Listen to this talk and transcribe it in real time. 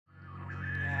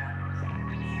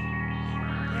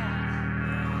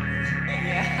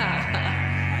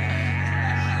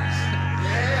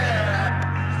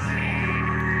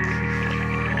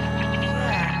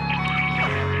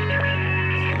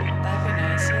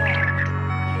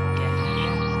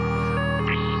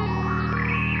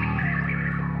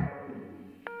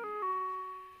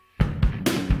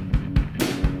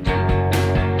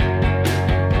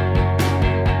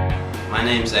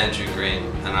Andrew Green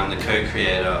and I'm the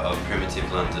co-creator of Primitive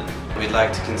London. We'd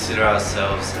like to consider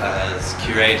ourselves as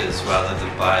curators rather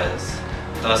than buyers.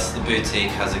 Thus, the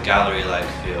boutique has a gallery-like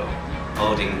feel,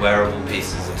 holding wearable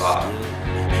pieces of art.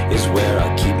 Is where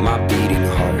I keep my beating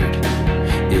heart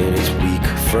in its weak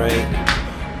frame.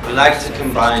 We like to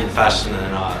combine fashion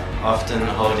and art, often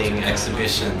holding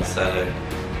exhibitions that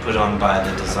are put on by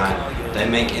the designer. They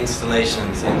make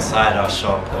installations inside our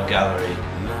shop or gallery,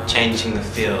 changing the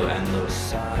feel and look.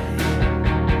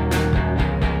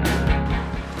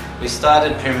 We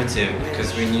started Primitive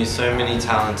because we knew so many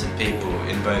talented people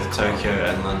in both Tokyo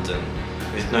and London,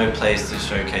 with no place to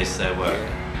showcase their work.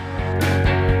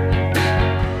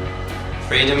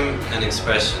 Freedom and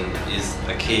expression is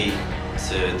a key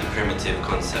to the Primitive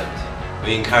concept.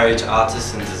 We encourage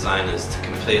artists and designers to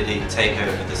completely take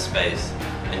over the space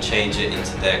and change it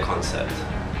into their concept.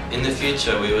 In the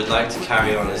future, we would like to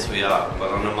carry on as we are, but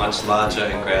on a much larger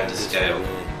and grander scale.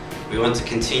 We want to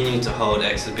continue to hold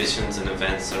exhibitions and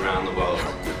events around the world.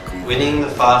 Winning the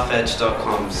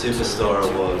Farfetch.com Superstore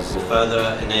Award will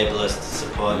further enable us to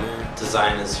support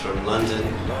designers from London,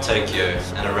 Tokyo,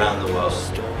 and around the world.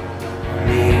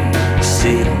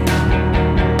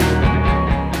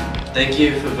 Thank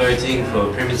you for voting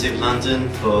for Primitive London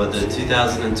for the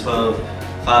 2012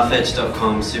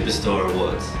 Farfetch.com Superstore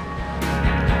Awards.